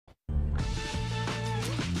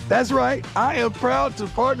That's right. I am proud to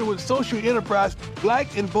partner with social enterprise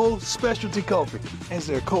Blk Bold Specialty Coffee as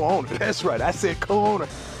their co-owner. That's right. I said co-owner.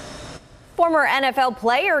 Former NFL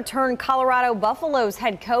player turned Colorado Buffaloes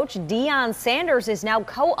head coach Deion Sanders is now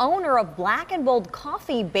co-owner of Blk Bold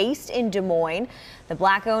Coffee based in Des Moines. The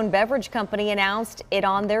Black-owned beverage company announced it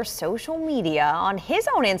on their social media. On his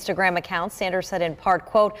own Instagram account, Sanders said in part,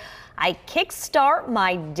 quote, "I kickstart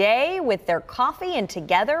my day with their coffee, and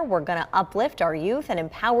together we're going to uplift our youth and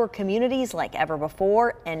empower communities like ever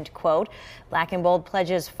before," end quote. Blk Bold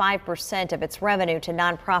pledges 5% of its revenue to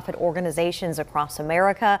nonprofit organizations across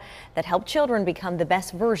America that help children become the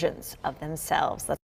best versions of themselves.